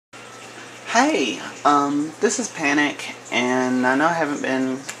Hey, this is Panic, and I know I haven't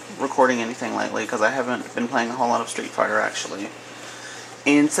been recording anything lately because I haven't been playing a whole lot of Street Fighter, actually.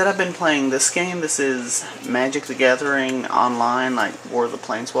 Instead, I've been playing this game. This is Magic the Gathering Online, like War of the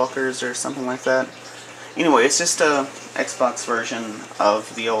Planeswalkers or something like that. Anyway, it's just a Xbox version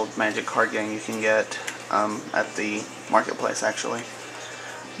of the old Magic card game you can get at the marketplace, actually.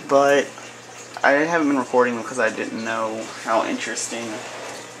 But I haven't been recording them because I didn't know how interesting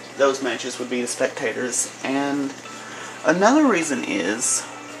those matches would be to spectators. And another reason is,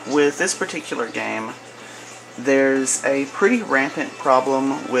 with this particular game, there's a pretty rampant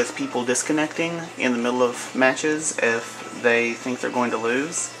problem with people disconnecting in the middle of matches if they think they're going to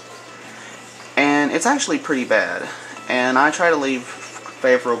lose. And it's actually pretty bad. And I try to leave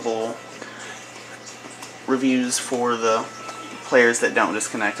favorable reviews for the players that don't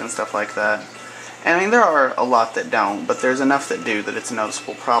disconnect and stuff like that. And I mean, there are a lot that don't, but there's enough that do that it's a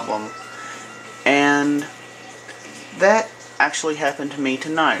noticeable problem. And that actually happened to me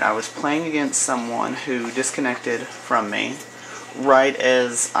tonight. I was playing against someone who disconnected from me right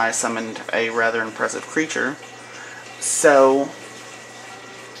as I summoned a rather impressive creature. So,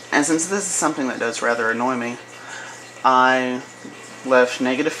 and since this is something that does rather annoy me, I left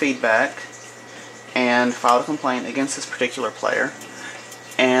negative feedback and filed a complaint against this particular player.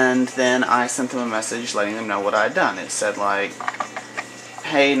 And then I sent them a message letting them know what I had done. It said like,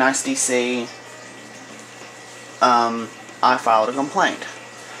 hey, nice DC, I filed a complaint.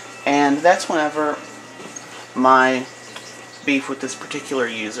 And that's whenever my beef with this particular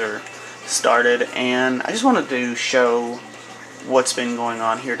user started, and I just wanted to show what's been going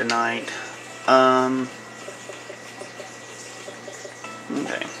on here tonight.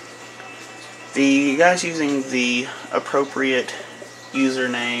 Okay. The guy's using the appropriate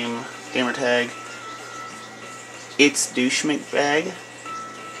username, gamertag. It's DeushMcbag.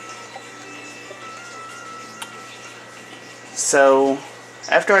 So,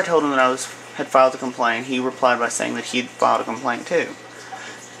 after I told him that I had filed a complaint, he replied by saying that he'd filed a complaint too.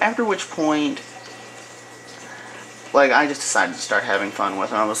 After which point, like, I just decided to start having fun with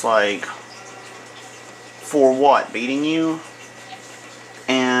him. I was like, for what? Beating you?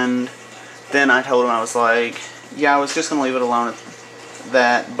 And then I told him, I was like, yeah, I was just going to leave it alone at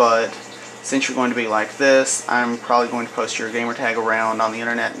that, but since you're going to be like this, I'm probably going to post your gamertag around on the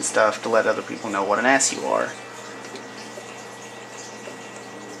internet and stuff to let other people know what an ass you are.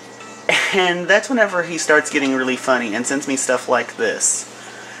 And that's whenever he starts getting really funny and sends me stuff like this.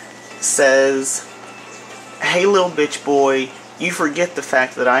 Says, hey little bitch boy, you forget the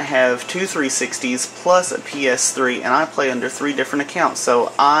fact that I have two 360s plus a PS3 and I play under 3 different accounts,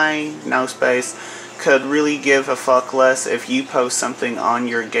 so I, no space, could really give a fuck less if you post something on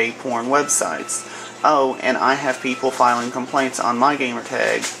your gay porn websites. Oh, and I have people filing complaints on my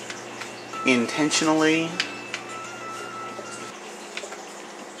gamertag intentionally.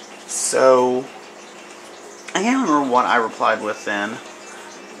 So, I can't remember what I replied with then,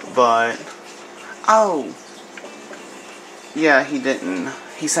 but, oh, yeah, he didn't.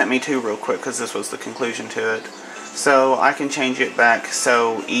 He sent me 2 real quick because this was the conclusion to it. So, I can change it back,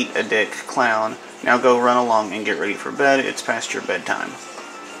 so eat a dick, clown. Now go run along and get ready for bed. It's past your bedtime.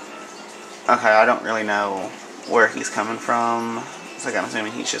 Okay, I don't really know where he's coming from. It's like I'm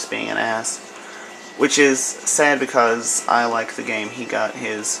assuming he's just being an ass. Which is sad because I like the game he got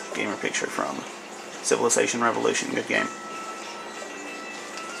his gamer picture from. Civilization Revolution, good game.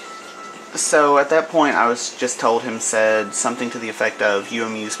 So at that point I was just told him, said something to the effect of, you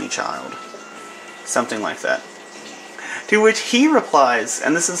amuse me, child. Something like that. To which he replies,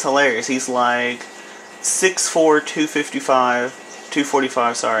 and this is hilarious, he's like, 6'4",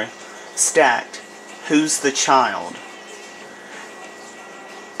 245, sorry, stacked, who's the child?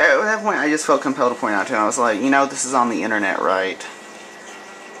 At that point, I just felt compelled to point out to him, I was like, you know, this is on the internet, right?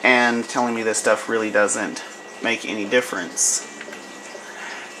 And telling me this stuff really doesn't make any difference.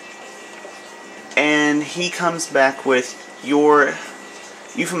 And he comes back with, your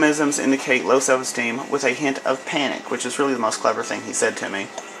euphemisms indicate low self-esteem with a hint of panic, which is really the most clever thing he said to me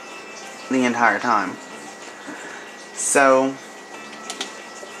the entire time. So,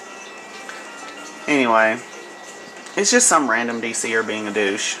 anyway, it's just some random DCer being a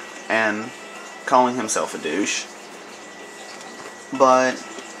douche and calling himself a douche. But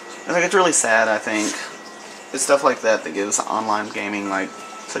I think it's really sad, I think. It's stuff like that that gives online gaming like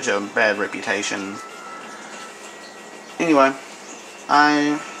such a bad reputation. Anyway,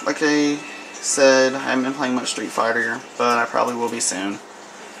 like I said, I haven't been playing much Street Fighter, but I probably will be soon.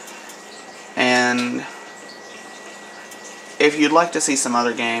 And if you'd like to see some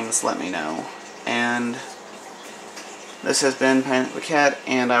other games, let me know. And This has been Panic the Cat,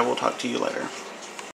 and I will talk to you later.